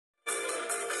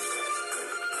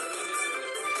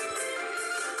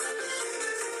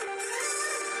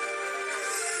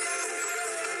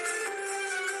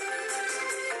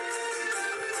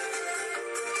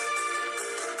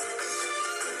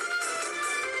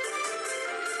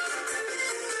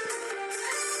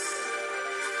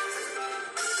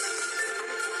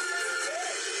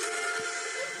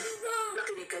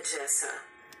Jessa,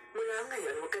 mula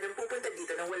ngayon, huwag ka nang pupunta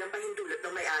dito nang walang pahintulot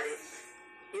ng may-ari.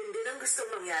 Yun din ang gustong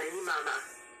mangyari ni Mama.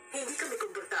 Hindi kami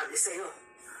komportable sa'yo.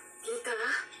 Tita,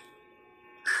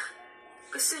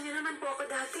 gusto niyo naman po ako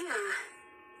dati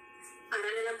Para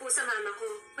na lang po sa mama ko.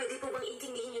 Pwede po bang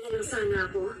intindihin niyo na lang sana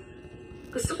ako?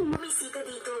 Gusto kong bumisita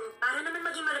dito para naman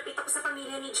maging malapit ako sa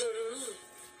pamilya ni Jeremy.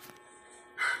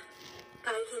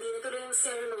 Kahit hindi natuloy yung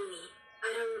ceremony,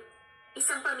 parang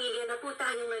isang pamilya na po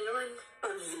tayo ngayon.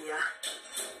 Pamilya?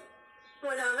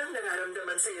 Wala nang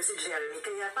nararamdaman sa'yo si Jeremy,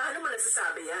 kaya paano mo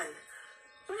nasasabi yan?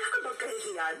 Wala ka bang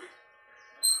kahihiyan?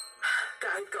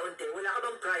 Kahit kaunti, wala ka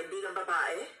bang pride bilang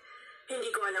babae? Hindi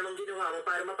ko alam ang ginawa mo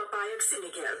para mapapayag si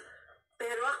Miguel.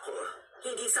 Pero ako,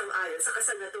 hindi sang-ayon sa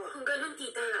kasal na to. Kung ganun,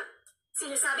 tita,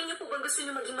 sinasabi niyo po bang gusto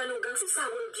niyo maging manugang si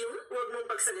Sawol Gyum? Huwag mong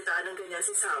pagsalitaan ng ganyan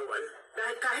si Sawol.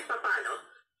 Dahil kahit papano,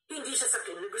 hindi siya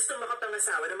sakin na gusto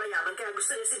makapangasawa na mayaman kaya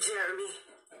gusto niya si Jeremy.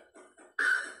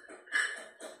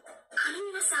 Ano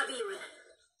niyo nasabi yun?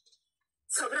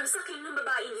 Sobrang sakin ng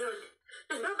babaeng yun.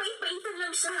 Nagbabait-baitan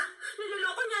lang siya.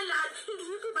 Niloloko niya ang lahat. Hindi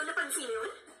niyo po ba napansin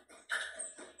yun?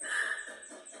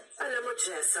 Alam mo,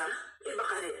 Jessa, iba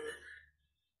ka rin.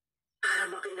 Para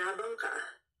makinabang ka,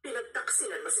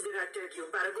 pinagtaksilan mo si Director Q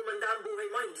para gumanda ang buhay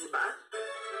mo, hindi ba?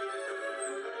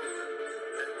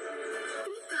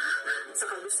 Tita, sa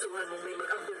kagustuhan mong may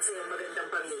mag-ambon sa'yong magandang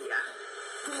pamilya,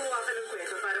 gumawa ka ng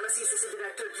kwento para masisi si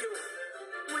Director Q.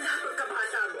 Mula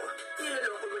pagkabata mo,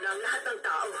 niloloko mo na ang lahat ng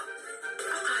tao.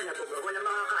 Akala mo ba walang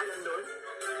makakaalam doon?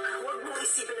 Huwag mong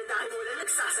isipin na dahil wala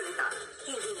nagsasalita,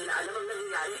 hindi nila alam ang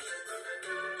nangyayari.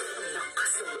 Ang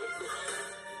lakas ng loob mo.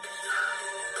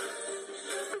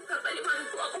 magpapaliwanag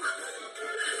po ako.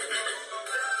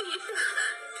 Tita,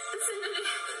 sandali.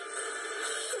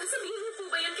 Sasabihin niyo po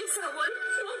ba yan kay Sawol?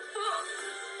 Huwag po.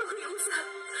 Pakiusap.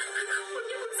 Huwag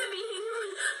niyo pong sabihin yun.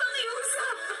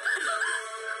 Pakiusap.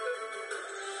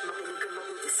 Makinig kang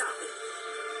mabuti sa akin.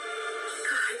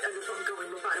 Kahit ano pang gawin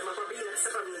mo para mapabilang sa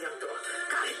pamilyang to,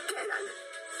 kahit kailan,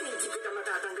 hindi kita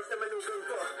matatanggap na manugang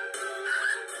ko.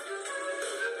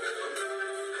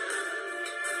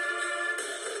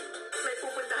 May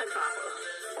pupuntahan pa ako.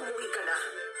 Umuwi ka na.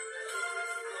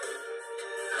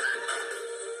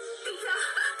 Tita!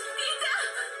 Tita!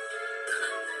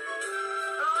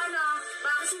 Oo, ano?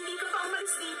 Bakit hindi ka pa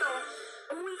umalis dito?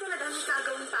 Umuwi ka na dahil may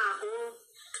gagawin pa ako.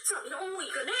 Sabi na umuwi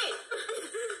ka na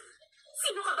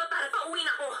Sino ka ba para pauwiin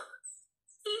ako?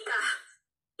 Tita,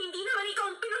 hindi naman ikaw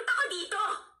ang pinunta ko dito.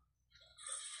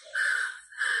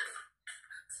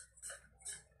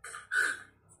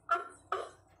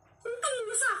 Ang tingin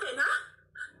niyo sa akin, ha?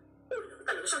 Wala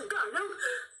talaga siyang ganang.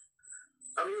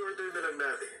 Ang i-order na lang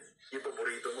natin, yung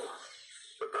paborito mo.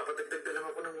 Magpapatagdag na lang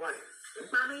ako ng wine.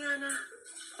 Mamaya na.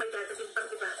 May dadating pang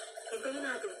iba. Hintayin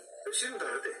natin. Sino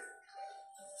darating?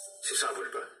 Si Sawol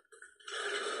ba?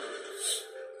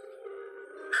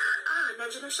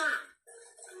 Nandiyan na siya.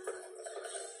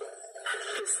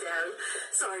 Christelle,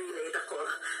 sorry late ako.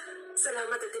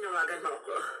 Salamat at tinawagan mo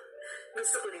ako.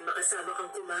 Gusto ko rin makasama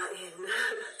kang kumain.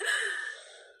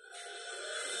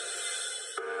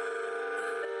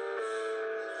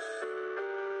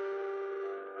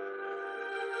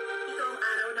 Ito ang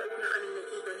araw na una kaming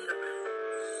nakita ni Roman.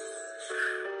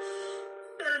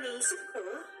 Pero naisip ko,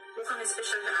 mukhang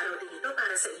espesyal na araw din ito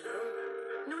para sa inyo.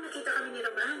 Nung nakita kami ni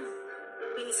Roman,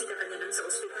 binisita ka niya lang sa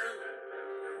ospital.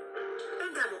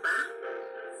 Tanda mo ba?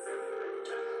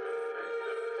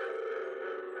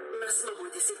 Mas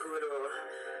mabuti siguro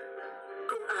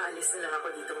kung aalis na lang ako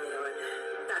dito ngayon.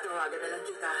 Tatawagan na lang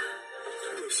kita.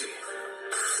 Daisy.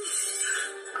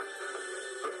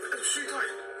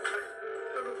 Sweetheart.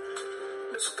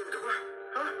 Nasaktan ka ba?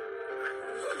 Ha?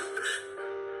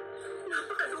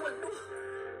 Napakaluwag mo.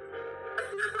 At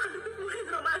napakalupit mo rin,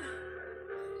 Roman.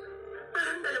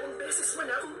 Parang 2 beses mo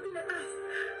na akong pinatay.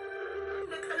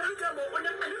 Pinag-alaga mo ko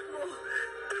ng anak mo.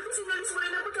 Tapos sinalis mo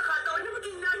rin ang pagkakataon na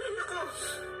maging nanay ako.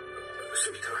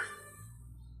 Sweetheart.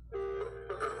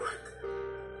 Patawad.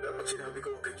 Dapat sinabi ko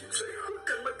ang ganyan sa'yo. Huwag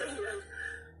kang magdahilan.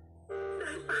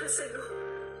 Dahil para sa'yo,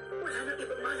 wala nang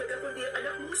ibang mahalaga kundi ang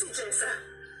anak mo si Jessa.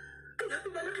 Kaya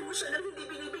pinalaki mo siya nang hindi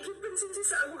binibigyan pansin si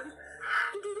Sawol.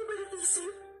 Hindi mo ba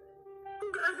naisip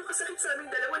kung gaano kasakit sa aming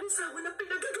dalawa ni Sawol ang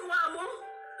pinagagawa mo?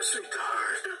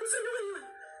 Sweetheart. Tapos ano ngayon?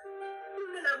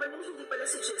 Nung nalaman mong hindi pala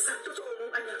si Jessa ang totoo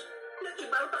mong anak,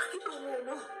 nag-iba ang pakikitungo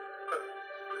mo.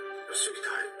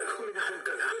 Sweetheart, huminahan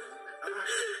ka lang.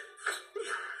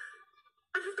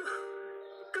 Ano to?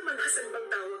 Kamalasan bang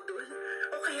tawag doon?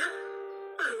 O kaya,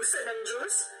 parusa ng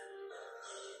Diyos?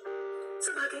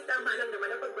 Sabagay tama lang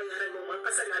naman ang pagbayaran mo ang mga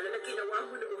kasalanan na ginawa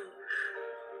mo noon.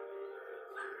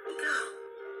 Ikaw,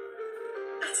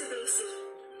 at si Daisy,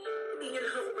 hindi niyo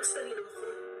lang ako basta niloko.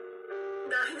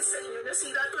 Dahil sa inyo,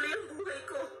 nasira tuloy ang buhay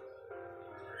ko.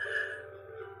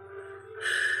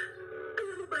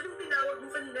 Alam mo ba nung tinawag mo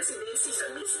kanina si Daisy sa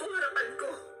mismo harapan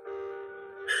ko?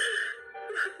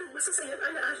 Lahat ng masasayang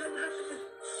alaala natin.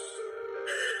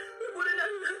 Nabula na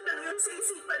ang lahat ng yun sa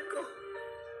isipan ko.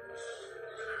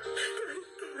 Kahit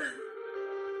kailan,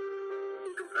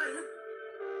 hindi ko kaya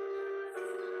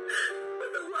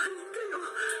patawarin kayo.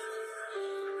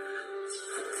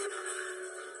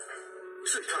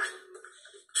 Sweetheart!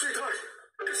 Sweetheart!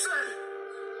 Kristal!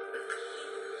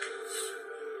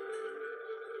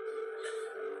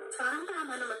 Parang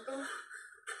tama naman to.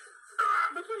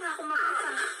 Ba't wala akong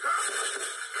makita?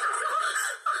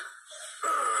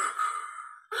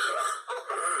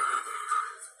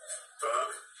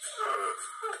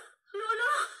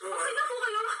 Lolo! Okay na po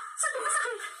kayo? Saan po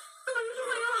masakit? Tumayo po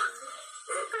kayo.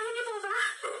 Kaya niyo po ba?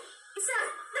 Isa,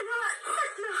 dalawa,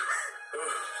 tatlo.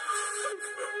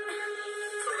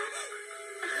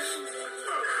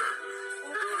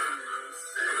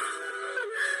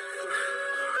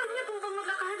 Kaya niyo po bang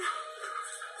maglakad?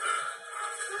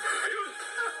 Ayun!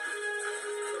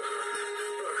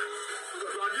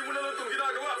 Lagi mo na lang itong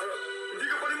ginagawa. Hindi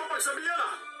ka pa rin mapagsabihan,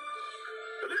 ah!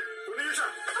 Dali, kunin niyo siya!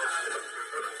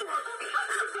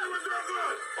 Iwan niyo ako!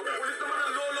 Ang kulit naman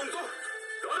ang lolong to!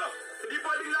 Lolo, hindi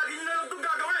pwedeng lagi niyo na lang itong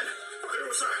gagawin!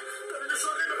 Pakiusa, dali niyo sa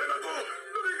akin ang anak ko!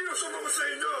 Nakikiusap ako sa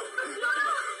inyo! Lolo!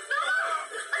 Lolo!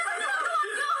 Ano ba ginagawa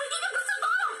niyo? Hindi niyo gusto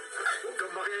ko! Huwag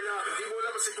kang makiala, hindi mo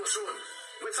alam ang sitwasyon.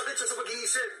 May sakit siya sa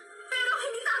pag-iisip. Pero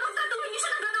hindi tamang tatuhin niyo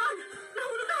siya na ganon.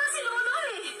 Nahulog na nga si Lolo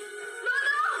eh.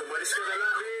 Lolo! Umalis ka na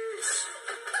lang, Liz!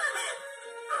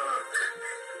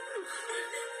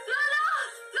 Lolo!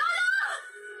 Lolo!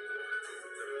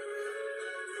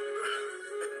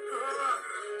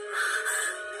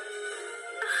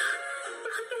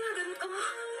 Bakit kaya ganito?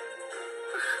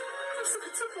 Ang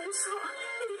sakit sa puso.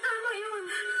 Hindi tama yun.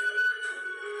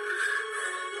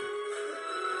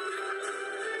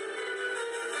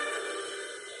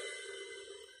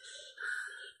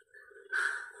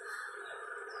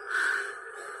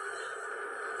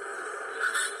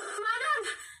 Manang!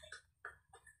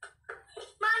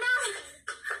 Manang!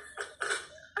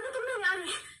 Ano pong nangyari?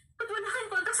 Ba't wala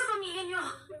kayong kontak sa pamilya niyo?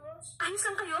 Ayos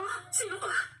lang kayo? Sino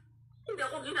ka? Hindi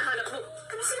ako hinahanap mo.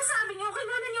 Ano sinasabi niyo?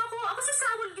 Kilala niyo ako. Ako si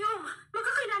Sawol Gyum.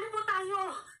 Magkakilala po tayo.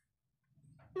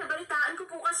 Nabalitaan ko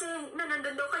po kasi na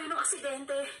nandun daw kayo ng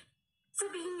aksidente.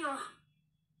 Sabihin niyo,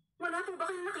 wala po ba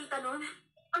kayong nakita nun?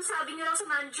 Ang sabi niyo lang sa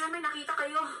manager, may nakita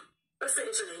kayo.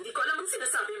 Pasensya na, hindi ko alam ang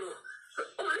sinasabi mo.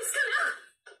 Umalis ka na!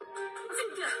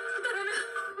 Cynthia, tara na!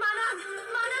 Manang!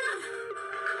 Manang!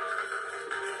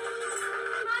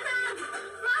 Manang!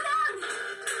 Manang!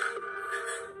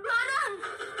 Manang!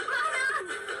 Manang!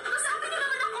 Kasabi niyo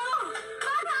naman ako!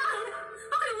 Manang!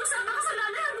 Pakiusap,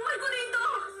 makasalanan ang buhay ko dito!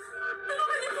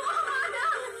 Tulungan niyo po ako,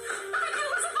 Manang!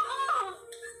 Pakiusap ako!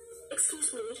 Excuse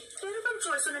me, meron bang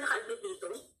Chorso na naka-admit dito?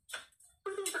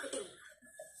 Pwede yung pakitin.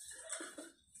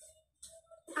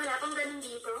 Wala pong ganun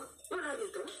dito. Wala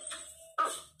dito?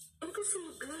 Oh,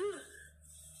 imposible.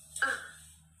 Ah,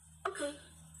 okay.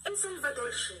 El Salvador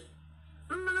siya.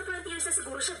 Mga 20 years na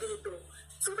siguro siya dito.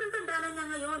 Sobrang tanda na niya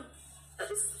ngayon.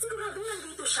 Sigurado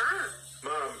nandito siya.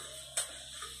 Ma'am,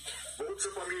 bukod sa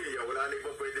pamilya, wala na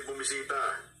ibang pwede bumisita.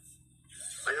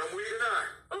 Kaya umuwi ka na.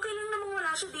 Okay lang namang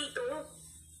wala siya dito.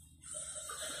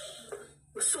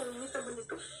 Masungit naman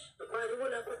ito. Paano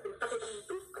wala ko punta ko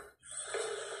dito?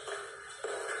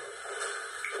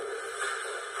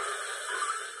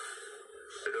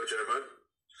 Hello, Chairman.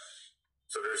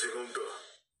 Sa nursing home to.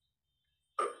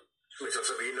 May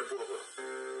sasabihin na po ako.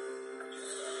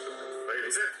 Ay,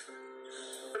 Lizette.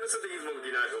 Ano sa tingin mong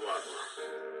ginagawa mo?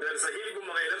 Dahil sa hilig mong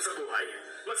makailan sa buhay,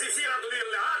 masisira tuloy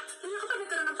ang lahat! Hindi ka pa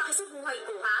nagkaroon ng paki sa buhay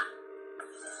ko, ha?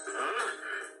 Ha?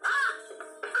 Ah!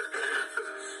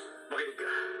 Makinig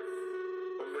ka.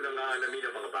 Huwag mo nang aalamin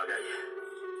ang mga bagay.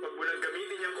 Huwag mo nang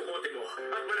gamitin yung kukote mo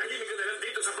at manahimik ka na lang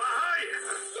dito sa bahay!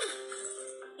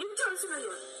 Yung Chorso na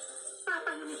yun, papa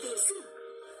niyo ni Daisy.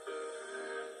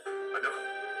 Ano?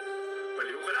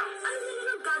 Baliw ka na! Ano na lang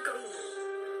ang gagawin mo?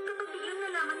 Kapag biglang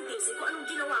nalaman ni Daisy kung anong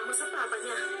ginawa mo sa papa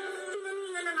niya,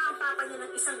 tinaningan na nga ang papa niya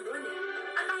ng isang buwan eh.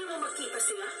 At ayaw mo magkita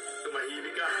sila?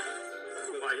 Tumahimik ka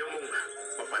kung ayaw mong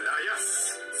mapalayas!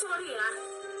 Sorry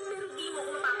pero di mo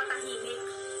ko mapapatahimik.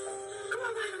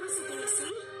 Kawawa naman si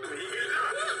Daisy. Tumigil ka!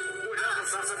 Wala kang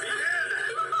sasabihin!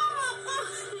 Ibaba mo ako!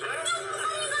 Hindi mo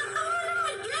kalingan ka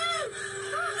again!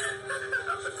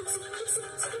 Sige.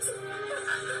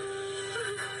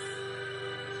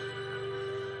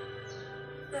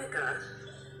 Teka,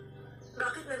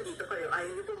 bakit nandito kayo?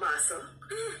 Ayaw niyo pumasok?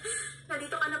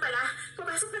 nandito ka na pala.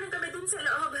 Pumasok na lang kami dun sa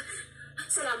loob.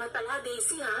 Salamat pala,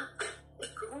 Daisy, ha?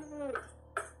 Ikaw.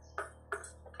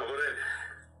 Ako rin.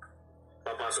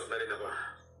 Papasok na rin ako.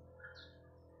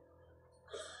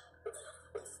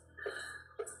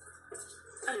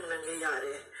 Anong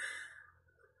nangyayari?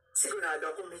 Sigurado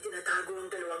akong may tinatago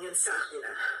ang dalawang yun sa akin,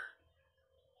 ah.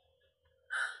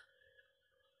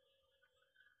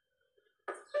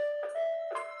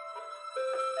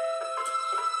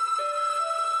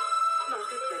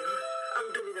 Bakit ganun? Ang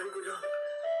dumi ng gulong.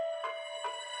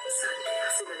 Saan kaya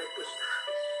sila nagpunta?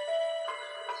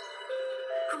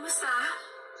 Kumusta?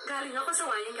 Galing ako sa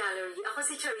Wine Gallery. Ako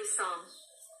si Charisse Song.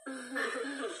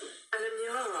 Alam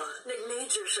niyo,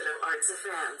 nag-major siya ng arts sa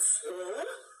France. Oh?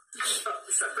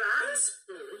 Sa France?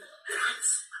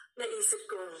 France? Naisip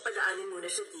kong padaanin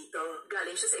muna siya dito.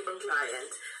 Galing siya sa ibang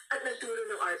client at nagturo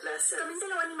ng art lessons. Kaming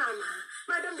dalawa ni Mama.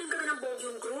 Madam din kami ng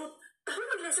Bogyong Group. Dapat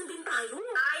mag-lesson din tayo.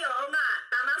 Ay, oo nga.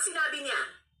 Tama ang sinabi niya.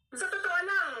 Sa totoo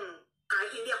lang,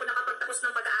 kahit hindi ako nakapagtapos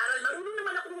ng pag-aaral, marunong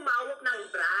naman akong humawak ng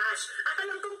brush. At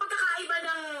alam kong pagkakaiba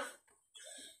ng...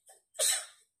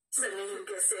 Sa ngayon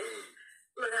kasi,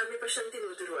 marami pa siyang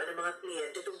tinuturuan ng mga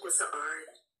kliyente tungkol sa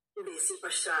art. Busy pa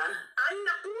siya. Ay,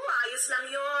 naku, ayos lang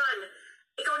yon.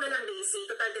 Ikaw na lang, Daisy.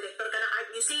 Total director ka ng art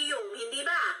museum, hindi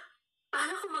ba?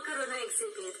 Paano kung magkaroon ng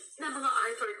exhibit ng mga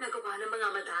artwork na gawa ng mga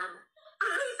madam?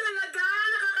 Ay, talaga?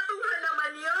 Nakakatuwa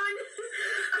naman yon.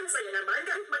 Ang saya naman,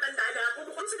 kahit matanda na ako,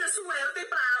 mukhang sinaswerte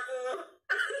pa ako.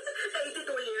 82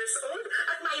 years old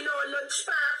at may launch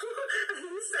pa ako.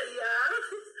 Ang saya.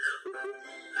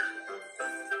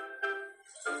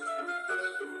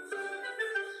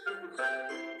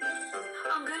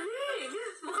 Ang galing!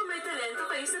 Mukhang may talento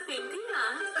kayo sa painting, ha?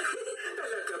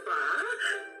 Talaga ba?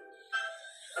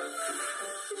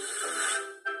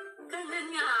 Ganyan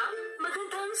nga.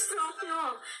 Maganda ang stroke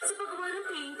nyo sa paggawa ng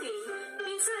painting.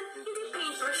 Minsan, hindi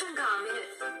paintbrush ang gamit.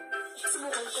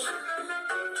 Subukan ko.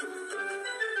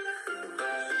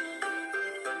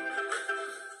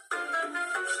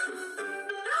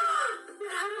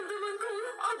 Nararamdaman kong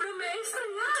obra maestra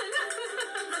yan.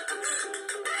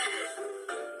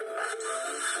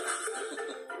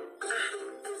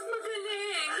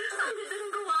 Magaling. Ang ganda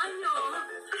ng gawa nyo.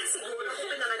 Siguro kung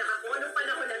pinanganak ako nung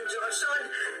panahon ng Diyos yun.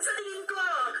 Sa tingin ko,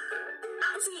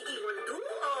 ako si Gimon Du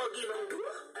o Gimong Du?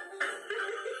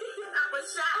 Ako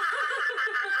siya.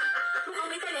 Mukhang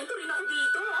may talento rin ako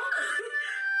dito.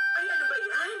 Ay, ano ba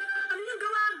yan? Ano yung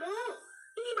gawa mo?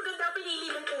 Hindi maganda ang pinili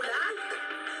mong kulay.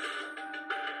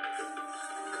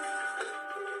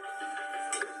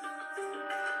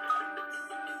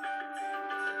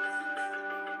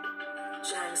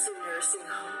 Jansen Nursing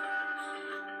Home.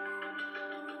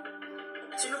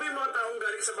 Sino ba yung mga taong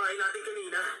galing sa bahay natin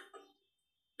kanina?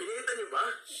 Binilitan niyo ba?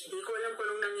 Hindi ko alam kung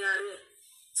anong nangyari.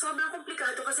 Sobrang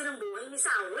komplikado kasi ng buhay ni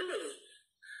Sawol eh.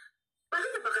 Bakit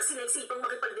na ba kasi naisipang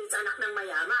makipag-date sa anak ng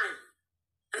mayaman?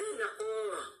 Ay naku,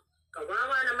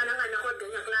 kawawa naman ang anak ko at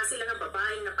ganyang klase lang ang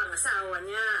babaeng na pangasawa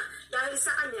niya. Dahil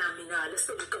sa kanya, minalas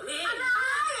tuloy kami.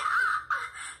 Ay!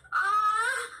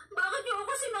 Bakit niyo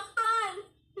ako sinaktan?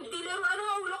 Hindi laruan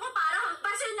ang ulo ko para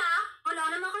hampasin na. Wala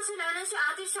namang kasalanan si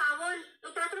Ate Sawol.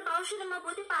 Nagtatrabaho siya ng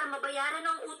mabuti para mabayaran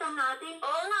ang utang natin.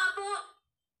 Oo nga po.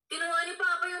 Kinuha ni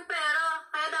Papa yung pera.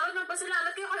 Kaya dapat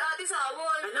magpasalamat kayo kay Ate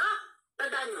Sawol. Ano?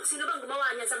 Tandaan niyo, sino bang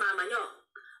gumawa niya sa mama niyo?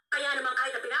 Kaya naman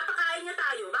kahit na pinapakain niya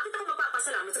tayo, bakit ako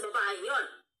magpapasalamat sa babaeng yon?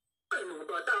 Kayo mga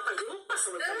bata kayo,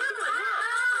 pasawal ka naman ano?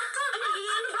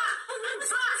 Ano ba?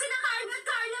 Gusto kasi na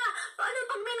Carla. Paano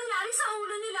pag may nangyari sa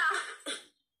ulo nila?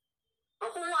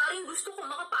 Ako nga rin gusto ko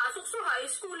makapasok sa high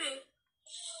school eh.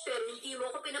 Pero hindi mo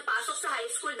ako pinapasok sa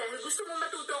high school dahil gusto mong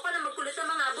matuto ka na magkulit ng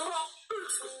mga buhok.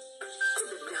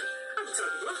 Sandali lang. Ano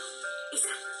sabi mo?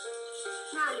 Isa.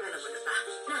 Naalala mo na ba?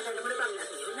 Naalala mo na ba ang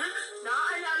lahat yun, ha?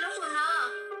 Naaalala ko na.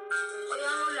 Kaya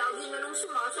nga lagi na lang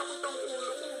sumasakot ang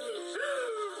ulo ko eh.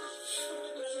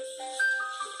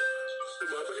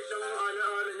 Bumabalik lang ang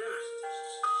ala-ala niya.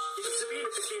 Ibig sabihin,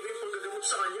 nagtitiba yung panggagamot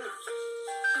sa kanya.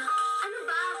 Ano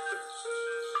ba?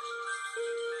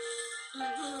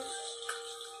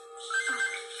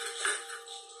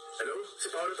 Hello? Si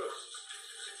Paolo to.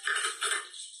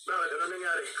 Bakit? Ano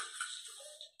nangyari?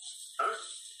 Ha?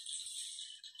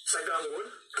 Sa gangon?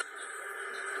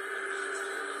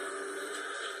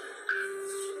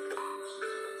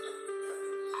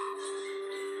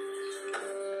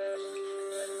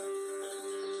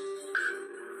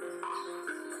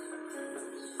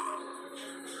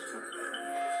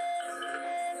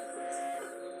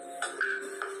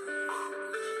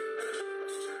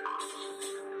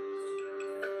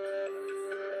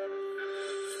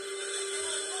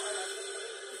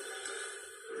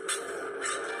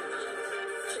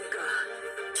 Teka,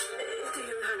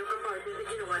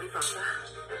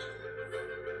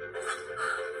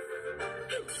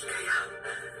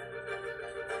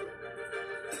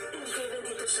 kaya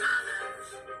nandito siya.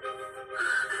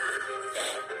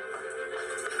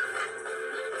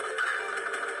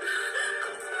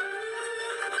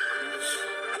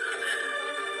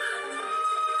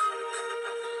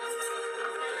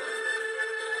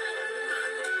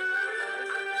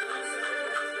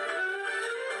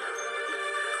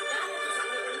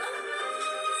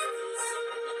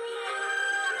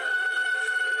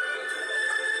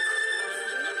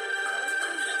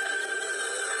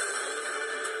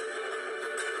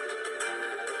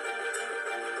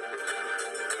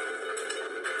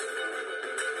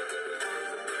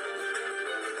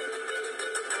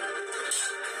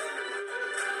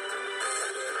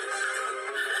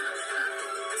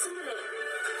 Sandali.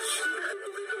 Bakit po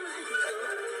kayo pumunta dito?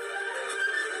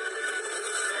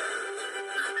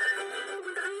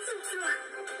 Pumunta kayo sa third floor.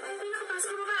 May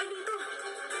nakapasok na babae dito.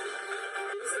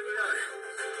 Saan nangyari?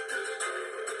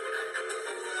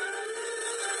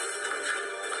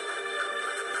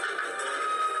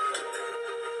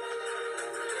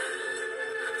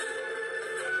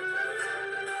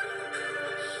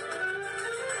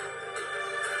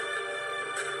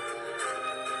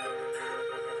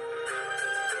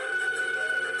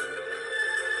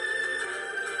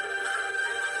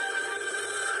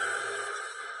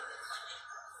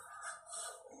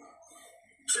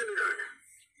 Sino yan?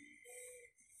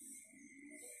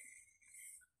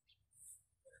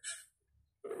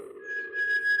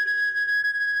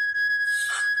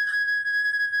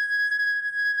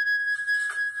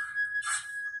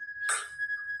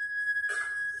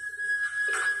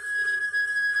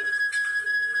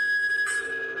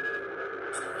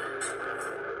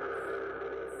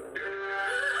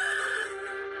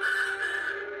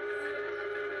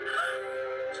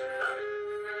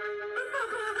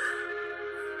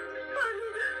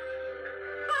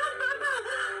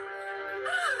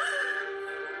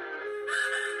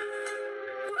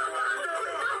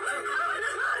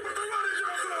 Patawarin niyo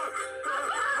ako!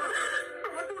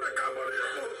 Bakit po nagkamali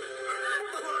ako?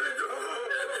 Patawarin niyo ako!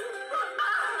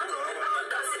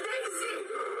 Ako si Daisy!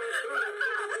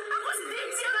 Ako si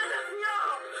Daisy, ang anak niyo!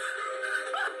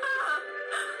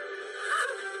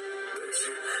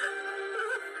 Daisy?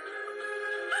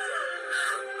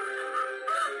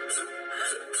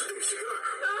 Si Daisy ka?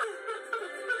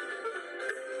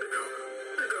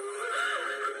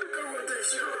 Ikaw ang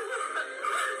Daisy ko!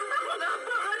 Ako nga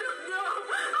po, anak niyo!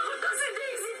 Ako to si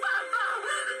Daisy, Papa!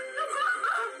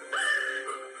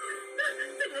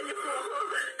 Tingnan niyo po ako!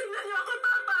 Tingnan niyo ako,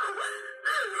 Papa!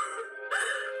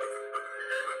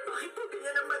 Bakit po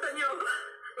ganyan ang mata niyo?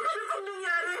 Ano pong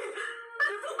nangyari?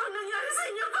 Ano po bang nangyari sa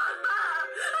inyo, Papa?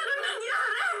 Ano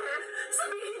nangyari?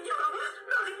 Sabihin niyo,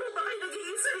 bakit po ba kayo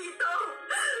nag-iisa rito?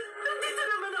 Nandito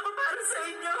naman ako para sa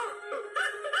inyo.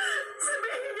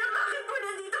 Sabihin niyo, bakit po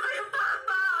nandito kayo,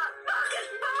 Papa? Bakit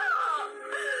po?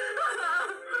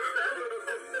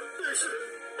 Daisy!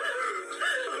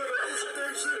 Akala ko si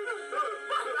Daisy! Daisy!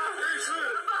 Daisy!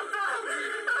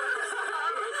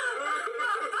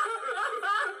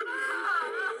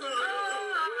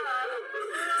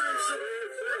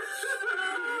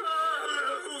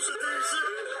 Akala ko si Daisy!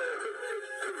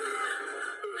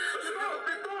 Ano?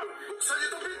 Pinto! Buksan niyo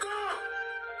itong pinto!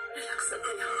 Relax na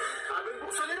kayo. Abing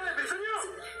buksan niyo na! Bilisan niyo!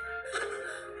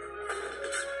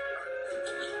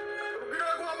 Anong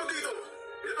ginagawa mo dito?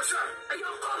 Ilabas siya!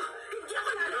 Ayoko! Hindi ako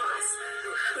lalabas!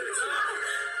 Daisy!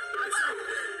 Daisy!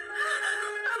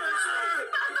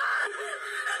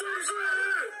 Daisy!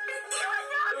 Bitiwan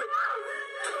niyo ako!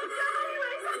 Huwag niyo ako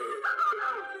iwasan!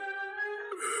 Ako!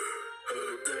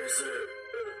 Daisy!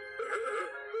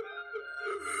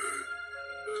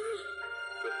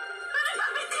 Ano ba?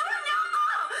 Bitiwan niyo ako!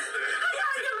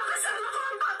 Hayaan niyo makasama ko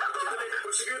ang papa ko!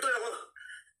 Prosecutor ako.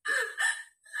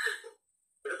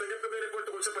 Pinatanggap kami report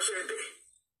tungkol sa pasyente.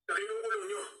 Nakinukulong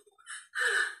niyo.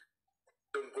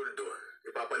 Tungkol doon,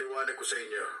 ipapaliwanag ko sa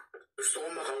inyo. Gusto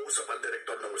kong makausap ang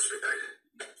direktor ng ospital.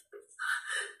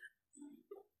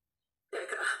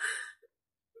 Teka,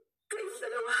 kayong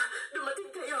dalawa,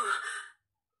 dumating kayo.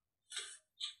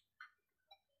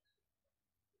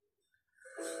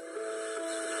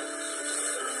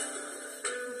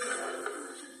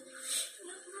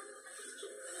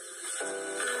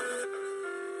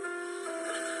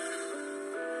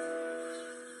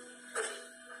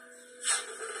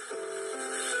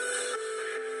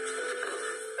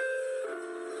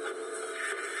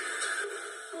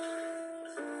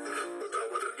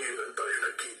 Patawad at ngayon lang tayo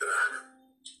nagkita.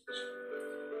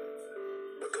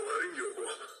 Patawarin niyo ako.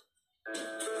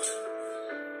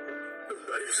 Nang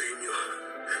dahil sa inyo,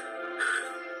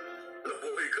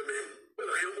 nabuhay kami.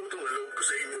 Malaki ang utang na loob ko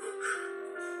sa inyo.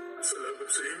 Salamat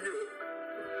sa inyo.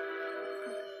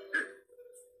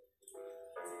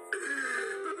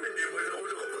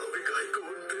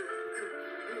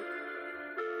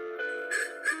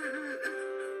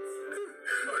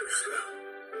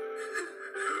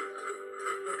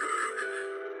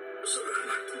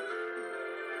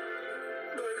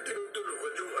 Dahil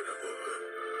tinutulungan yung anak ko.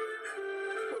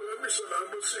 Maraming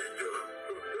salamat sa inyo.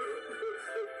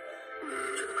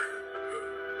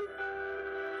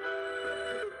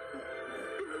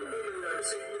 Ano nangyari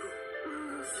sa inyo?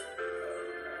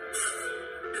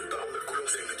 Yung taong nagkulong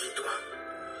sa inyo dito.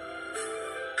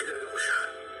 Kilala ko siya.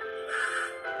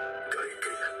 Kahit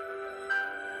kailan.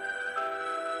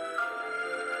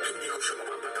 Hindi ko siya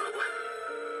mapapatawad.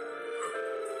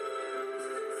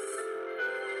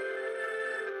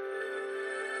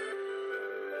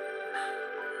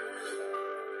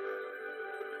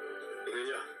 Tingnan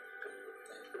niyo.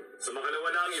 Sumakalawa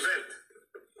na ang event.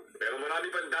 Pero marami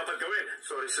pa dapat gawin.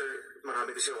 Sorry sir, marami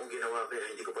kasi akong ginawa kaya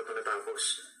hindi ko pa ito natapos.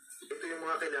 Ito yung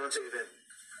mga kailangan sa event.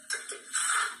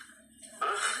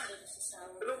 Ha?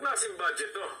 Anong klaseng budget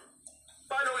to?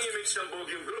 Paano ang image ng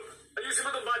Bogium Group? Ayusin mo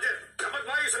itong budget. Dapat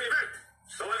maayos ang event.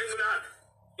 Tawagin mo lahat.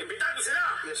 Imbitahan mo sila.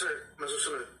 Yes sir,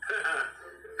 masusunod.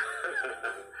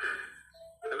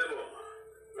 Alam mo,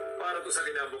 para to sa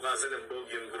kinabukasan ng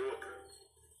Bogium Group.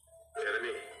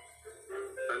 Jeremy,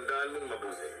 tandaan mong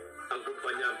mabuti. Ang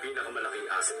kumpanya ang pinakamalaking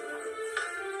asset mo.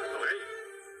 Okay?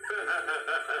 Tara.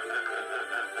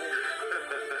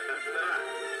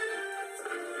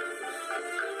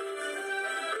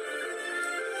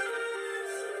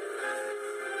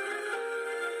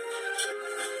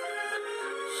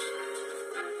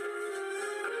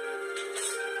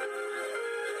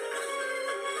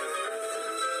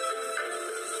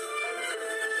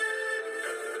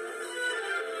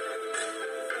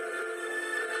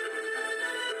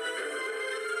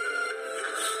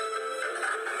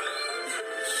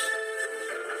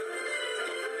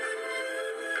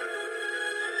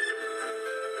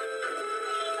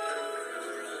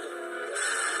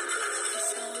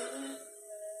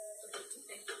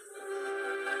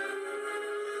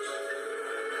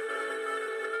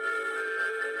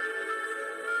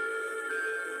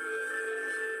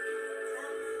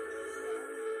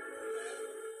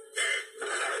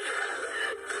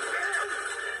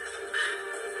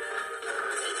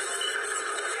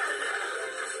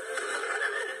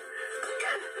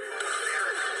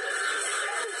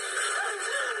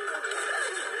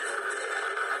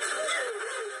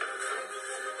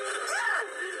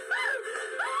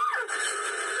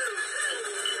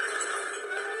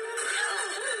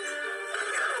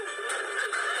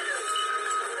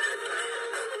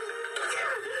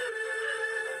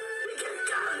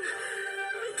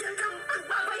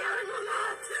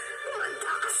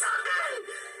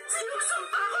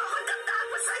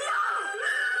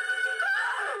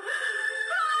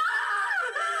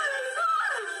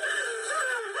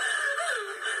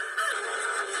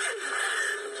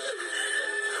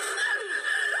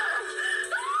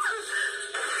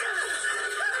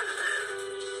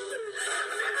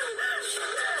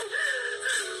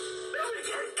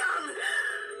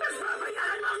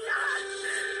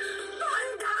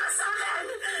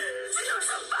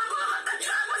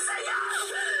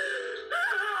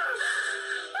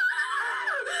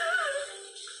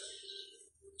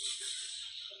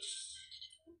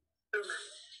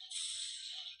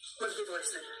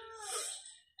 Mag-divorce na.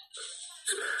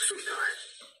 Sweetheart.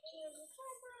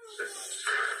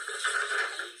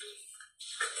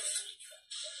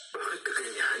 Bakit ka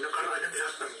ganyan? Nakaraan ang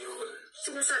lahat ng yun.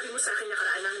 Sinasabi mo sa akin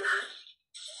nakaraan ang lahat.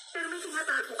 Pero may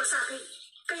tinatago ka sa akin.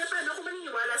 Kaya paano ako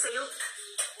maniniwala sa'yo?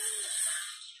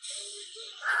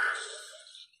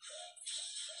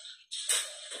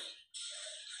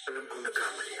 Alam kong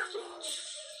nagkamali ako.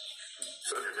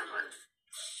 Sana naman.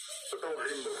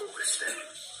 Patawarin mo ko, Kristen.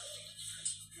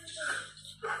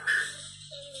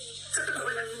 Sa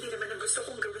totoo lang, hindi naman ang gusto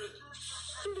kong gawin.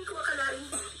 Hindi ko akalain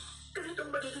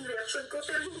ganitong magiging reaksyon ko,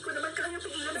 pero hindi ko naman kaya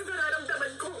pigilan ang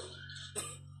nararamdaman ko.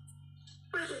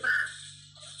 Pwede ba?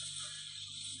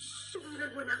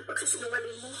 Pigilan mo na ang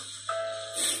pagsisinungaling mo.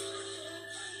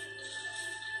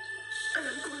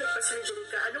 Alam kong nagpa-surgery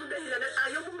ka. Anong dahilan at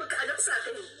ayaw mong magkaanak sa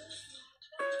akin?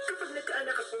 Kapag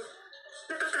nagkaanak ako,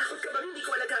 natatakot ka bang hindi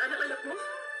ko alagaan ang anak mo?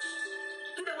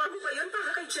 Ginawa mo ba yun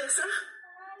para kay Jessa?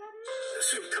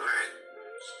 Sweetheart.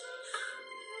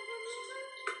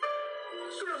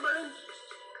 Roman,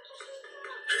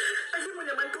 alam mo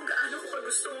naman kung gaano ko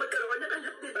gustong magkaroon ng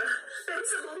anak, di ba? Pero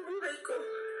sa buong buhay ko,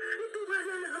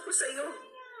 nagtiwala lang ako sa'yo.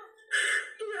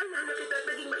 Inaalala kita at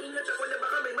naging maingat ako na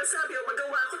baka may masabi o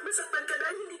magawa ako at masaktan ka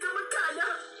dahil hindi ka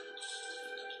magkaanak.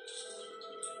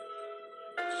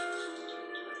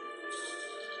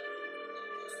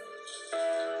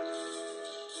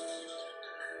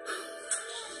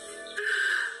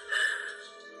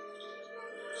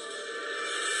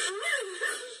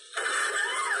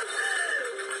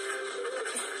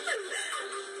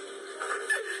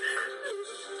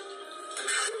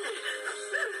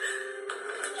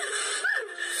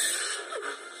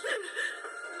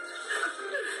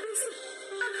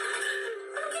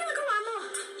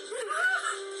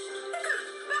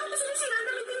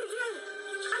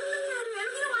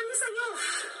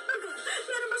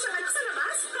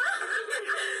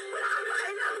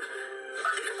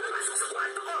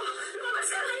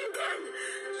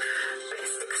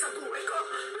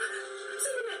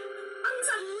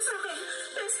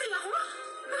 lasing ako?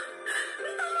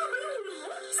 May tama ba yung ulo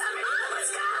mo? Sabi mo, labas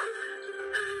ka!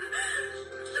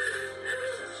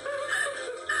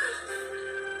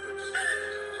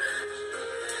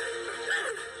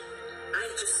 Ay,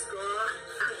 Diyos ko.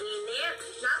 Ang init.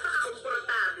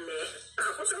 Napaka-komportable.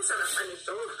 Tapos ang sarap pa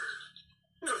nito.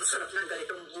 Ang sarap ng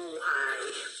ganitong buhay.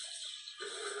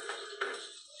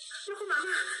 Naku,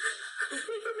 Mama.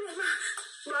 May problema.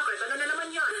 Bakit? Ano na naman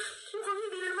yan? Mukhang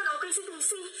hindi na naman okay si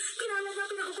Daisy. Kinala niya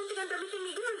pinagugunting ang damit ni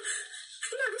Miguel.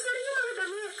 Inagos na rin yung mga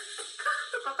damit.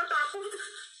 Nakakatakot.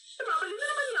 Nababali na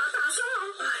naman yata siya.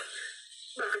 Ay,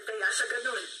 bakit kaya siya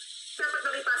ganun? Dapat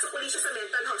makipasok ulit siya sa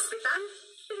mental hospital?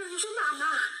 Tingnan siya,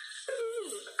 Mama.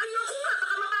 Ayoko nga,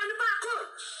 baka mapano pa ako.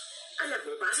 Alam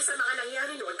mo, base sa mga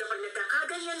nangyari noon kapag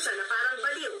nagkakaganyan siya na parang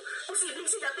baliw, posibleng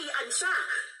sinapian siya.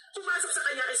 Pumasok sa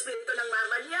kanyang espiritu ng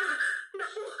mama niya.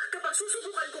 Naku, kapag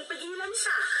susubukan kong pigilan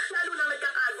siya, lalo na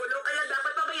nagkakagulo, kaya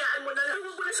dapat pabayaan mo na lang.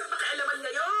 Huwag mo na siyang pakialaman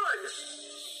ngayon.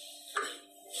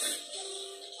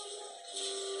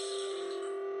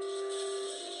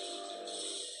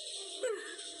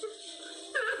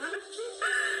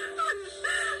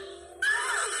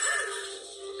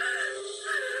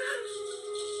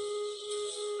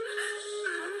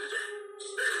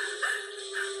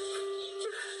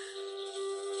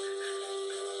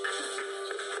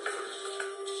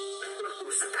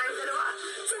 Mag-usap tayong dalawa.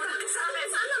 Sumunod ka sa akin.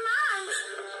 Saan naman?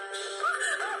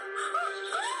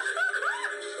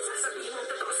 Sasabihin mong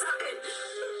totoo sa akin.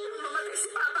 Mamatay si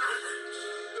Papa.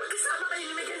 Magkasama kayo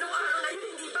ni Miguel nung araw na yun,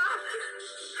 hindi ba?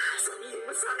 Sabihin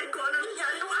mo sa akin kung ano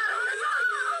nangyari nung araw na yun.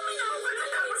 Uminaw ka na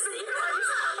tapos na iniwan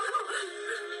sa ama ko.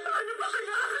 Paano ba kayo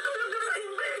nakakatulog ng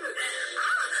mahimbing?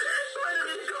 Paano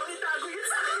nilagawang itago yun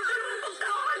sa akin ng 20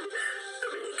 taon?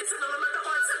 Tumingin ka sa mga mata ko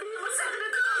at sabihin mo sa akin na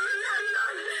totoo ang nangyari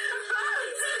yun.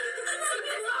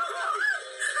 Sabihin mo ako.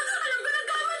 Alam ko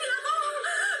nagkamali ako.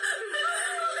 Pero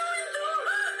ano mo gawin to?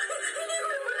 Hindi ko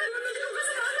naman alam na yung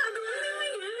kasalanan gawin ni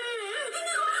Miguel eh. Hindi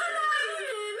ko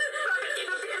akalain. Bakit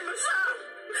kinapihan mo siya?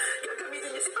 Gagamitin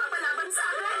niya si Papa laban sa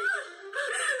akin.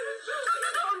 Kung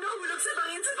totoong nahulog sa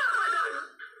bangin si Papa nun,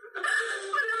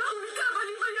 malamang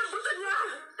nagkamali pa yung buto niya.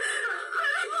 Pero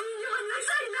hindi niyo man lang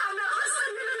siya inaamastan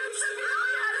nila lang siya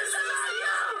pinabayaran sa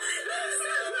bayo.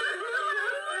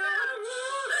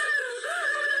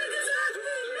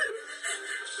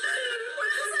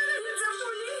 Wala sana yun sa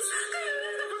pulis. Kaya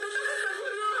natakot ako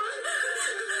nun.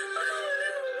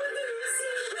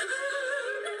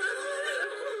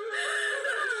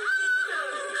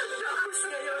 Tapos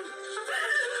ngayon,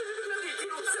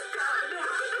 nakikiusap ka. Ano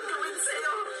ako nang gawin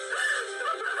sa'yo?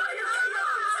 Magbabayad kayo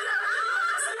sa lahat ng mga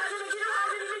kasalanan na ginawa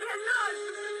ni Miguel nun.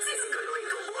 Sisiguluhin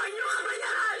kong buhay niyo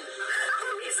kabayan. Ako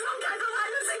mismo ang gagawa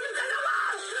nun sa inyong dalawa.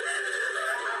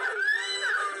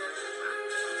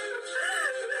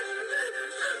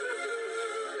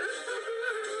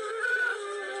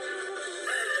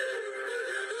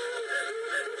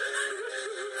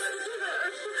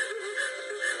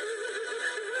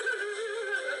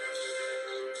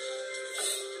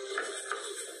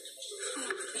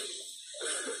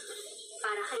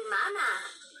 Para kay Mama.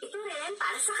 Ito rin,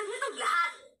 para sa kanya itong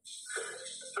lahat.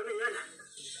 Ano yan?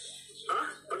 Ha?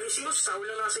 Pag-ising mo, sasawal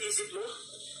lang nasa isip mo?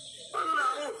 Paano na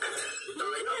ako?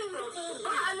 Tangay na.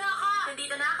 Bahala ka!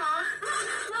 Nandito na ako.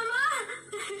 Mama!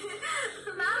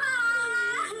 Mama!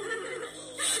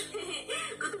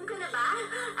 Gutom ka na ba?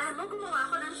 Alam mo, gumawa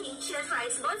ako ng kimchi at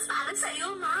rice balls para sa'yo,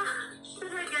 Ma.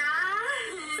 Talaga?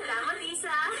 Salamat,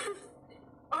 Isa.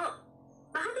 Oh,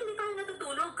 bakit hindi tayo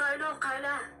natutulog,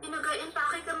 Carla?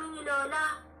 Pinag-impake kami ni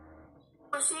Lola.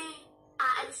 Kasi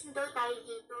aalis na daw tayo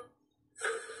dito.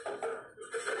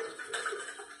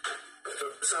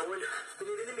 Sawal,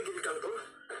 pinililimigil kang to?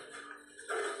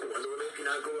 Kung ano yung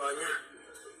ginagawa niya.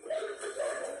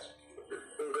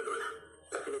 Kung gano'n,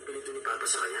 pinipilito ni Papa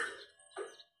sa kanya.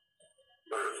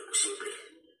 Parang imposible.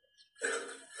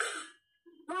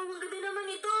 Wow, ang ganda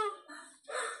naman ito.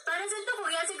 Para saan to,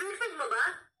 kuya? Si girlfriend mo ba?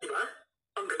 Diba?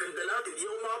 Ang gaganda lahat, hindi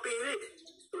ako makapili.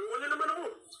 Tulungan na naman ako.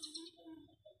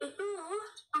 Ito, oh.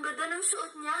 Ang ganda ng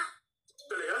suot niya.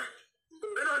 Talaga?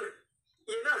 Kung gano'n,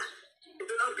 yan na.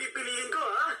 Ito na ang pipiliin ko,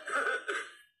 ha?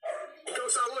 Ikaw,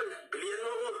 Sawol, pilihan mo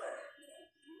ako.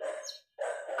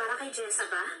 Para kay Jessa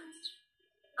ba?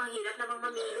 Ang hirap namang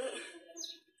mamili.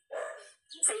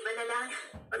 Sa iba na lang.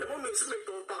 Alam mo, minsan may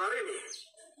topa ka rin, eh.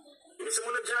 Inisan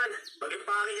mo na dyan.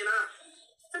 Mag-impake ka na.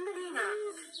 Sandali nga.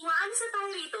 Maalis na tayo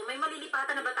rito. May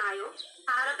malilipatan na ba tayo?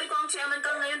 Haharapin ko ang chairman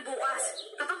ko ngayon bukas.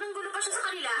 Kapag nanggulo pa siya sa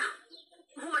kanila,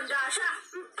 humanda siya.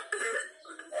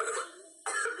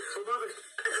 O bakit?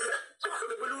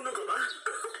 Nagbalunan ka ba?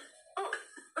 Oh,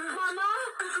 Mama,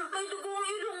 may dugo ang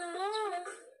ilong mo.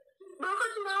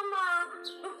 Bakit, Mama?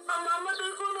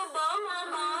 Mamamatay ko na ba,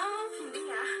 Mama? Hindi,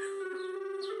 ha?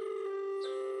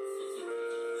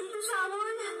 Tito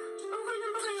Sawol, okay na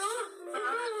ba kayo?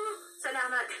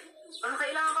 Salamat. Okay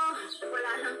lang ako.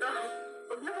 Wala lang to.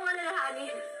 Huwag na kong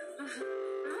alalahanin.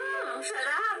 Ang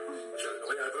sarap. Siya, ano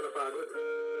kaya ito napagod?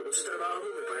 Kung sa trabaho mo,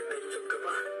 may part-time job ka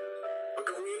pa.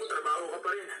 Pagka uwi mo, trabaho ka pa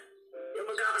rin. Yung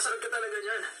magkakasarap ka talaga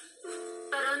niyan.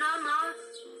 Tara na, Ma.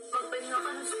 Magpahinga ka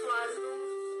na sa kwarto.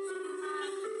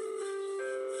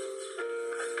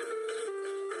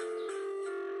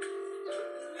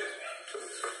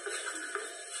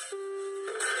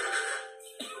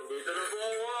 Dito na po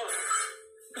ako.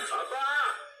 Papa!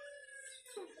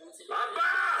 Papa!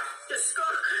 Diyos ko,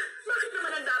 bakit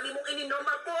naman ang dami mong ininom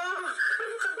ako?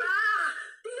 Ano ka ba?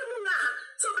 Tingnan mo nga,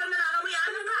 sobrang nangangawian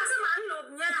Ano ba sa ang loob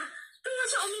niya? Kaya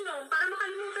siya uminom para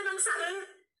makalimutan ang sakit.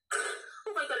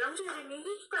 Okay ka lang, Jeremy.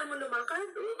 Kaya mo lumakad.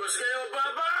 Lumabas kayo,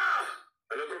 Papa!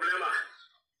 Anong problema?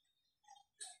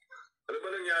 Ano ba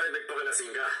nangyari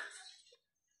nagpakalasing ka?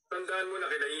 Tandaan mo na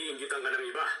kinaiingitan ka ng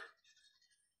iba.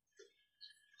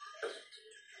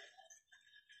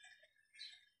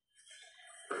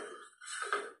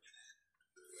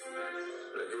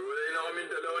 Nag-iwalay na kami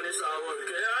dalawa ni Sawol.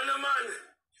 Kaya naman,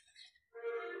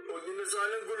 huwag niyo na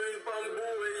sanang guluhin pa ang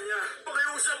buhay niya.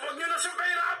 Pakiusap, huwg niyo na siya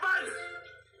pahirapan!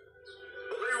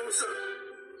 Pakiusap.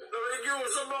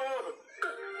 Nakikiusap ako.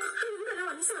 Kayong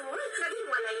dalawa ni Sawol?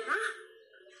 Naghiwalay na?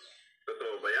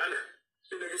 Totoo ba yan?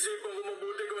 Pinag-isipan ko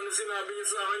mabuti kung ano sinabi niyo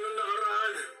sa akin nung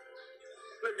nakaraan.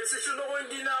 Nagdesisyon ako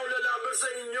hindi na ako lalaban sa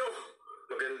inyo.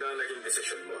 Maganda naging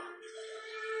desisyon mo.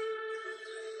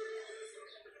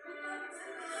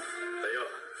 Tayo.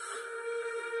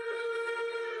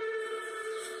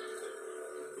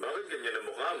 Bakit ganyan ang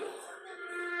mukha mo?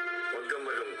 Huwag kang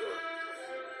malungkot.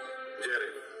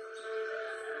 Jeremy,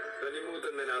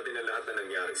 kalimutan na natin ang lahat na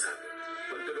nangyari sa atin.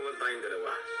 Magtulungan tayong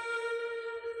dalawa.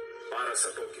 Para sa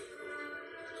Pogi.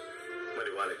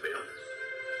 Maliwanag ba yun?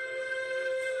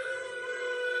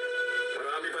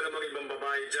 Marami pa namang ibang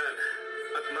babae dyan.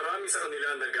 At marami sa kanila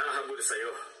nag-ahabol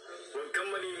sa'yo. Huwag kang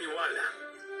maniniwala.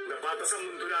 Napatas ang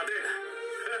mundo natin.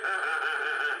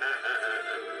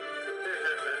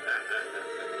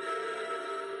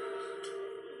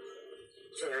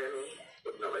 Jeremy,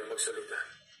 Huwag na kayo magsalita.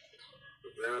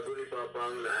 Ignago ni Papa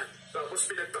ang lahat. Tapos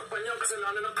pinagtakpan niya ang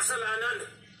kasalanan ng kasalanan.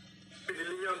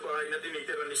 Pinili niya ang bahay na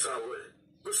tinitira ni Sawol.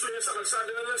 Gusto niya sa kalsada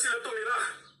na lang sila tumira.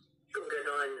 kung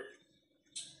ganon,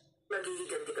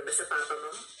 maghihiganti ka ba sa papa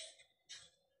mo?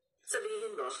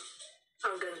 Sabihin mo,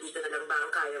 hanggang dito na lang ba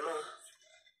ang kaya mo?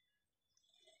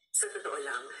 Sa totoo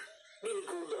lang,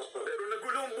 binigo mo ako. Pero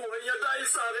nagulo ang buhay niya dahil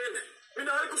sa akin.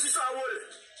 Minahal ko si Sawol.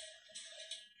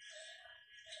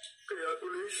 Kaya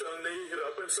tuloy siya ang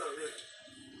nahihirapan sa amin.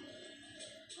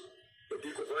 Hindi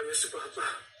ko kaya si Papa.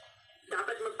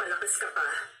 Dapat magpalakas ka pa.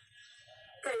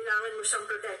 Kailangan mo siyang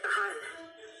protektahan.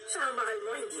 Siya ang mahal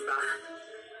mo, hindi ba?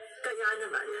 Kaya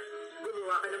naman,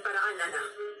 gumawa ka ng paraan, anak.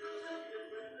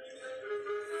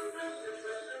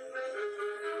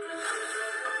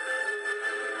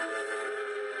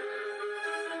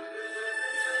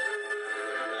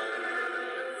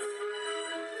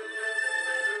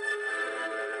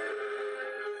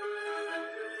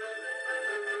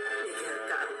 Miguel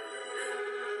ka.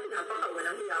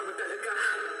 Napakawalang hiya mo talaga.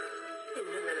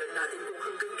 Tingnan na lang natin kung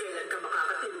hanggang kailan ka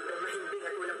makakatulog ng mahimbing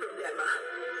at walang problema.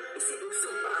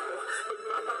 Isinusumpa ako,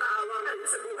 magmapakaawa ka rin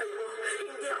sa buhay mo.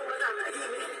 Hindi ako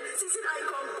matatahimik. Sisirain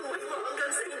ko ang buhay mo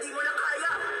hanggang sa hindi mo na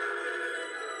kaya.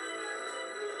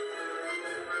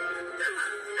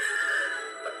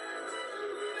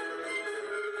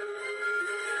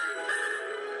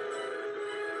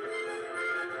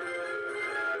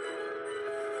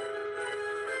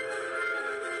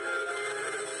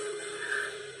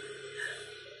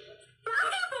 Bakit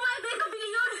kaya pumayag kayo kabili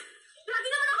yun? Lagi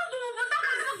naman ako pumupunta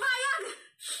para magbayad.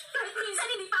 Kahit minsan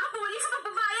hindi pa ako pumuli sa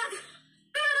pagbabayad.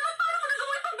 Kaya naman paano ko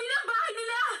nagawa yung pambili ang bahay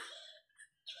nila?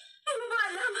 Hindi mo ba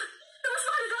alam na mas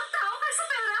mahalaga ang tao kaysa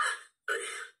pera? Ay,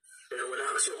 pero wala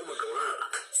kasi ako magawa.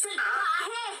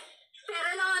 Salbahe!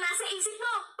 Pera lang ang nasa isip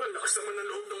mo. Ang lakas naman ng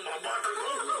loob ng mga bata ko.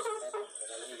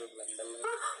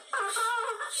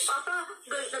 Papa,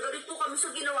 galit na galit po kami sa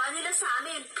ginawa nila sa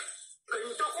amin.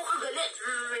 Ganito ko kagalit.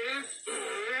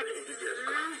 Naiintindihan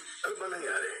ko. Ano ba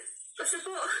nangyari? Kasi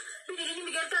po, binili ni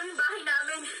Miguel Tang yung bahay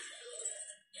namin.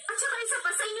 At saka isa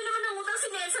pa, sa inyo naman ang utang si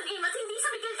Nelson Im at hindi sa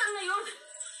Miguel Tang ngayon.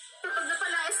 Kapag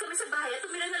napalayas kami sa bahay at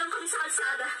tumira na lang kami sa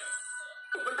kalsada.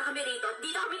 Pupunta kami rito at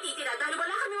dito kami titira dahil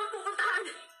wala kami mapupuntahan.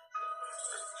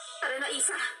 Tara na,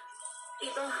 Isa.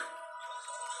 Tito,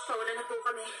 pauna na po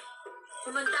kami.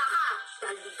 Humanda ka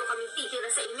dahil dito kami titira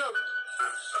sa inyo.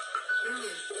 Ano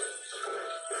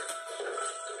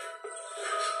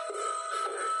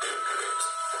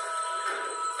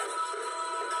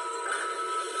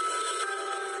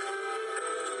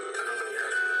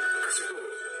nangyari? Kasi po,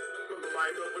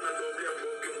 magbabayad ako ng doble ang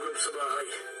bogyong group sa bahay.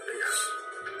 Kaya,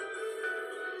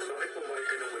 bakit pumayag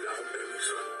ka nang wala akong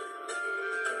permiso?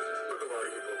 Patawarin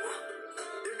niyo po ako.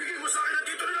 Ibigay mo sa akin ang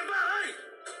titulo ng bahay!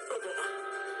 Opo.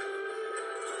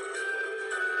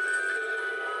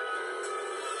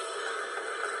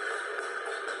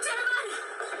 Chairman!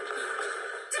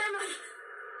 Chairman!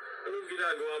 Anong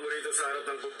ginagawa mo rito sa harap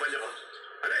ng kumpanya ko?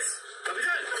 Alis! Tabi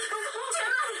dyan!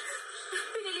 Chairman!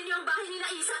 Pinili niyo ang bahay ni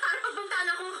Naisa para pagbuntaan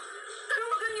ako.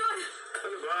 Taruwagan yun!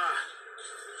 Ano ba?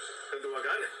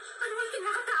 Naduwagan? Ano ang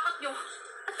kinakatakot niyo?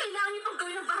 At kailangan niyo pang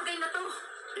gawin ang bagay na to.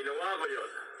 Ginawa ko yun.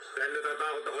 Dahil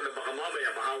natatakot ako na baka mamaya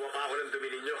mahawa pa ako ng dumi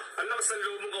ninyo. Ang lakas ng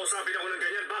loob mong kausapin ako ng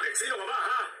ganyan. Bakit? Sino ka ba,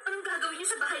 ha? Anong gagawin niyo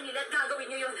sa bahay nila at gagawin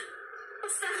niyo yun?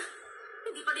 Basta,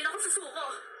 hindi pa din ako susuko.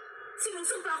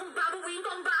 Sinusumpa akong babawiin ko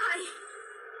ang bahay.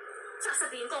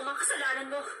 Sasabihin ko ang mga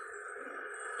kasalanan mo.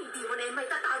 Hindi mo na yung may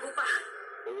tatago pa.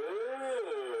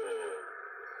 Oh!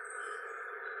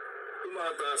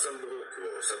 Tumataas ang buhok mo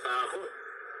sa takot.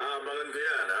 Aabangan ko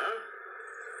yan, ha?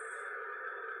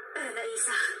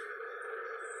 Naisa.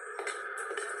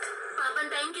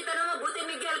 Papantayin kita ng mabuti,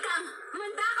 Miguel Kang.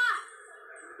 Manda ka!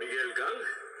 Miguel Kang?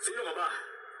 Sino ka ba?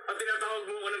 At tinatawag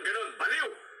mo ko ng ganon? Baliw!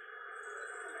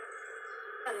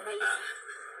 Naisa.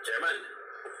 Chairman.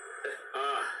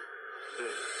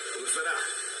 Kumusta na?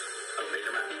 Okay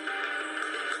naman.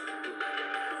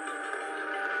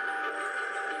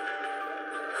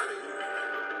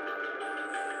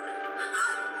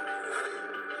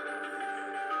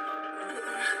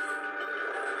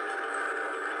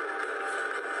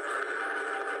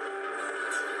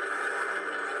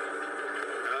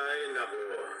 Ay, naku.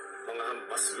 Mga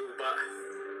hampas lupa.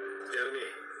 Jeremy,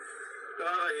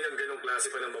 nakakahiyang ganong klase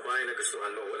pa ng babae na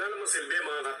gustuhan mo. Wala namang silbi ang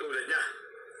mga katulad niya.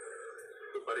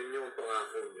 Ito pa rin yung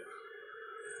pangako niya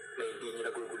na hindi niya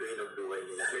naguguluhin ang buhay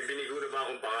nila. May binigo na ba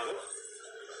akong pangako?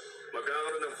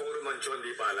 Magkakaroon ng forum mansion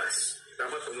di palas.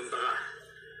 Dapat pumunta ka.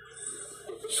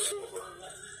 Pupunta po ako.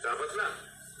 Dapat na.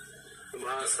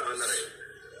 Umaasta ka na rin.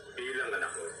 Bilang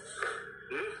anak ko.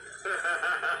 Hmm?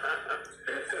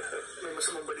 May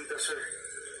masamang balita, sir.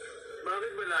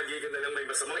 Bakit ba lagi ka na lang may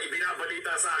masamang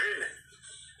ibinabalita sa akin?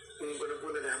 Ngayon ko na po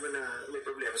nalaman na may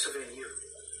problema sa venue.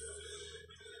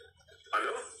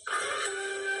 Ano?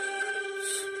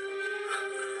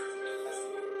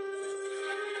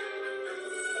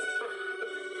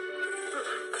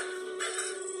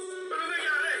 Ano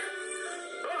nangyari?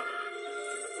 Oh!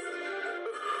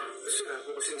 Sira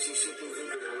po kasi yung CCTV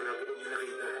kaya wala po kami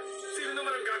nakita. Sino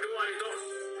naman ang gagawa nito?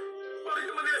 Bakit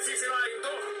naman nila sisirain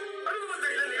to? Ano naman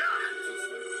dahilan nila?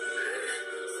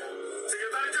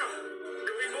 Sekretaryo,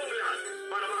 gawin mo ang lahat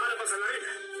para mahanap ang salarin.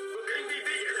 Huwag kayong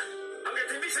titigil hanggat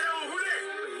hindi sila uhuli.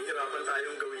 Mahihirapan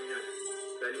tayong gawin yan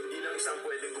dahil hindi lang isang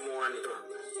pwedeng gumawa nito.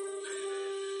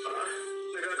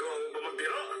 Nagagawa mo ba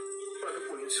magbiro? Paano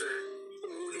po yun, sir? Kung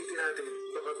uulitin natin,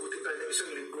 baka butin tayo ng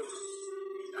 1 linggo.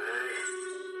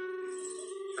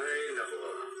 Ay, naku.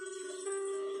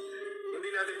 Hindi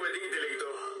natin pwedeng i-delay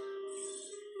ito.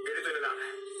 Ganito na lang.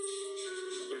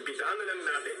 Imbitahan na lang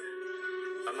natin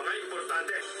ang mga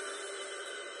importante.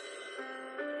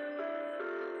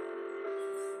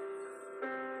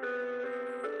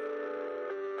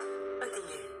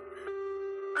 Patingin.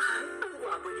 Ang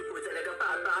gwapo niyo po talaga,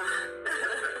 Papa.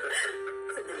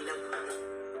 Sandali lang po.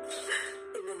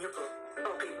 Tingnan niyo po.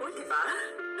 Okay po, di ba?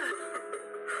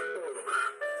 Oo.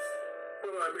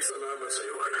 Maraming salamat sa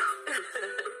iyo, anak.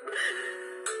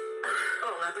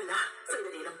 Oo nga pala.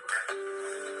 Sandali lang po.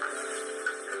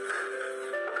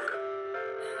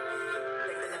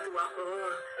 Nagdala po ako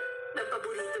ng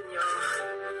paborito niyo.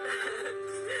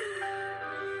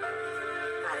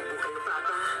 Kain po kayo,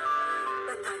 Papa.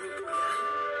 Tandaan niyo po yan.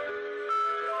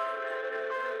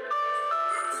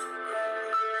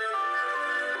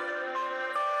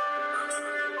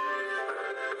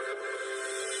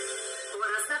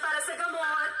 Oras na para sa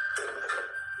gamot.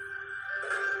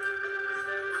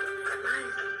 Naman,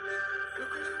 ano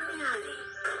kayong nangyari?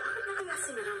 Bakit na kaya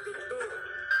sinarang pinto?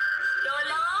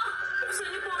 Lolo, buksan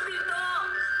niyo po ang pinto.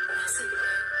 Sige.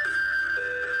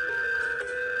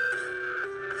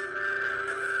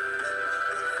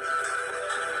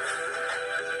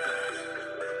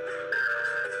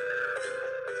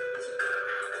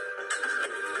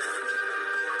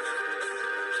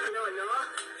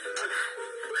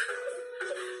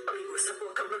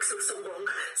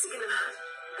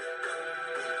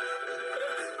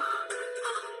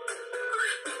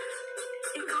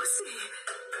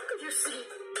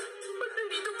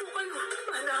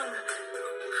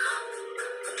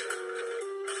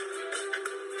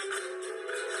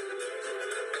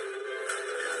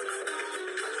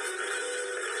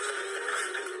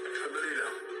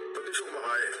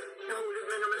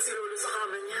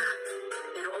 mama niya.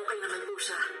 Pero okay naman po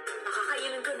siya.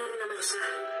 Nakakainin ko na rin naman siya.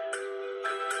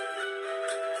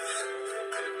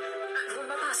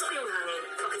 Bumapasok yung hangin.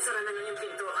 Pakisara na lang yung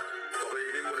pinto.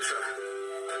 Pakainin mo na siya.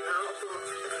 Opo.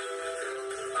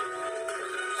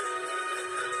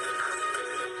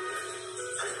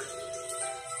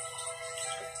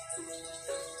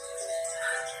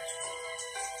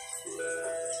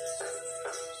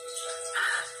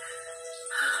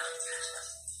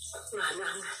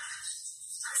 Manang,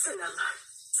 salamat.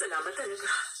 Salamat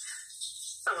talaga.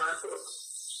 Pangako,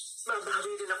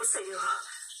 babawi din ako sa'yo.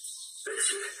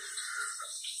 Daisy,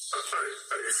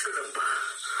 ayos ka lang ba?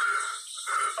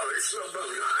 Ayos lang ba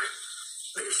ang lahat?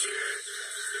 Daisy,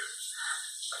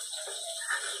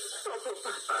 Opo,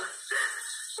 Papa.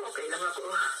 Okay lang ako.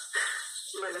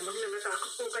 Malamang na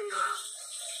natakot po kayo.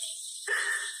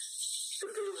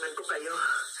 Tutulungan ko kayo.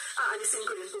 Aalisin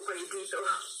ko rin po kayo dito.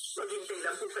 Maghintay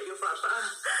lang po kayo, Papa.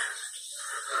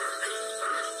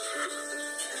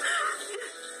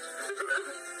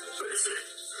 Daisy,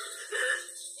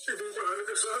 hindi ba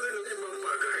halaga sa akin ang ibang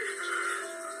bagay?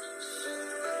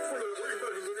 Wala ko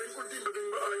ibang hiniling kundi maging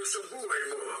maayos ang buhay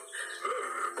mo.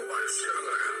 Kung ayos ka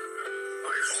nga,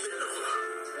 ayos din ako.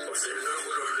 Pasensya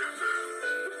mo ron.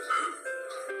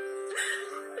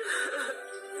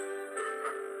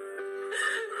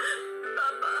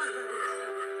 Papa.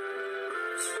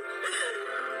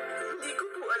 Hindi ko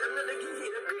po alam na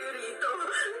naghihirap kayo rito.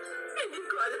 Hindi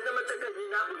ko alam na matagal niyo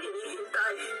na akong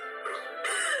hinihintay.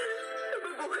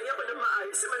 Nabubuhay ako na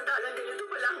maayos samantalang ganito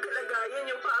pala ang kalagayan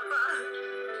niyo, Papa.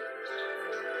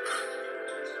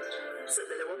 Sa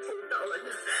 20 taon,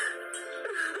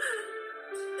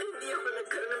 hindi ako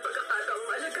nagkaroon ng pagkakataong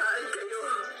alagaan kayo.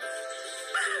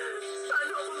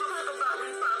 Paano ako makakabawi,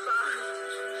 Papa?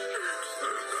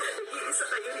 Nag-iisa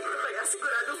kayo rito kaya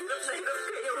siguradong hirap na hirap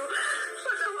kayo.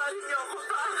 Patawarin niyo ako,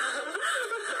 Pa.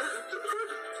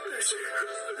 Daisy,